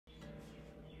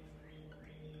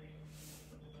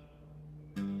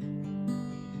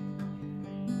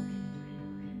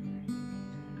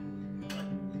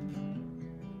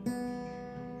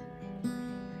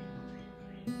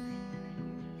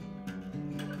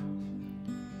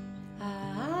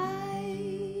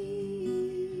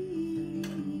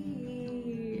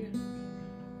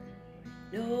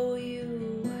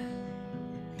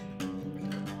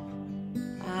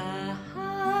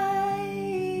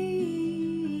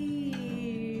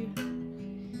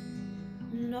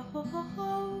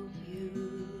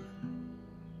you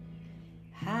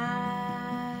have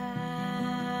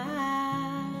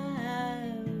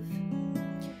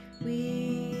we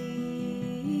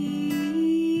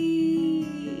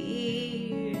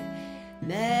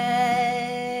met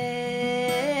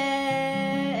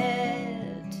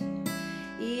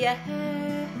yet?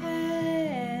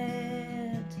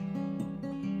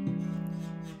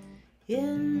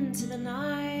 Into the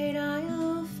night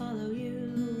I'll follow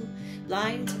you,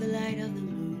 blind to the light of the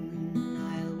moon,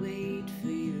 I'll wait for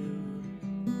you.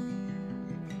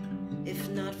 If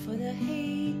not for the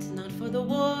hate, not for the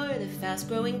war, the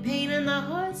fast-growing pain and the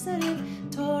hearts that it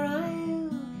tore, I'll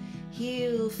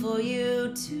heal for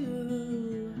you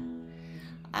too.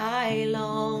 I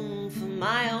long for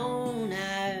my own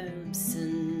absence,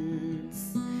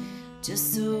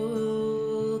 just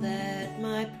so that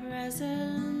my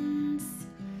presence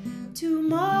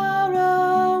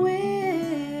tomorrow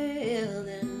will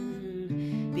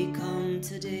then become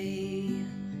today.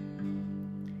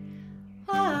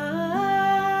 I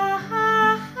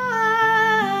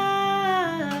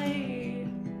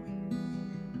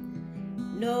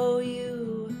know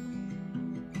you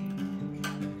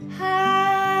have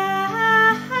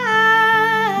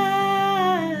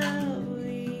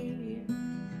we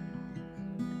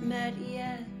met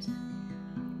yet?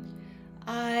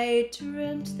 I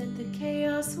dreamt that the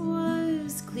chaos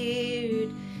was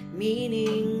cleared,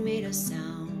 meaning made a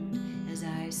sound as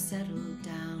I settled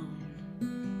down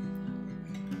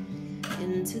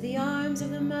into the arms of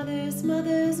the mother's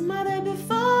mother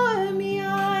before me.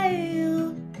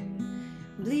 I'll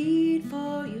bleed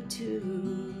for you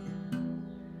too.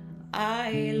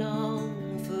 I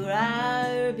long for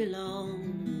our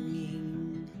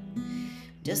belonging,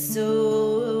 just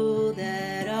so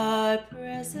that our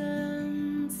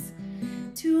presence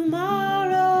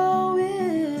tomorrow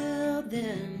will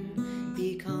then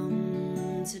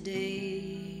become today.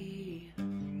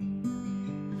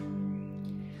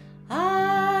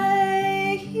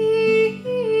 I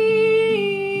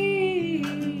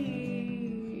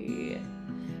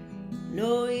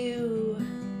know you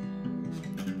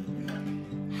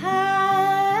have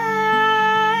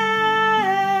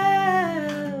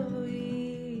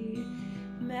we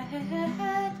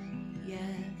met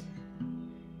yet?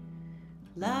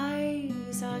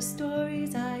 Lies are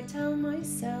stories I tell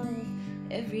myself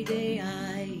every day.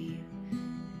 I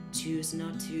choose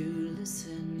not to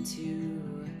listen to.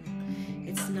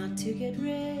 It's not to get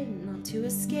rid, not to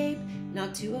escape,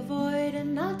 not to avoid,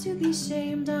 and not to be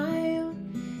shamed. I'll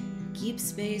keep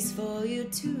space for you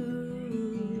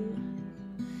too.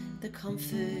 The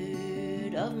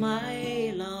comfort of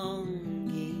my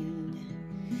longing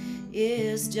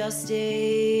is just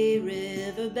a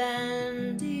river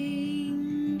bending,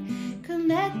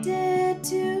 connected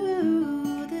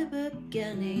to the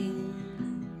beginning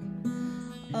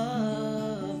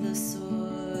of the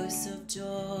source of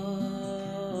joy.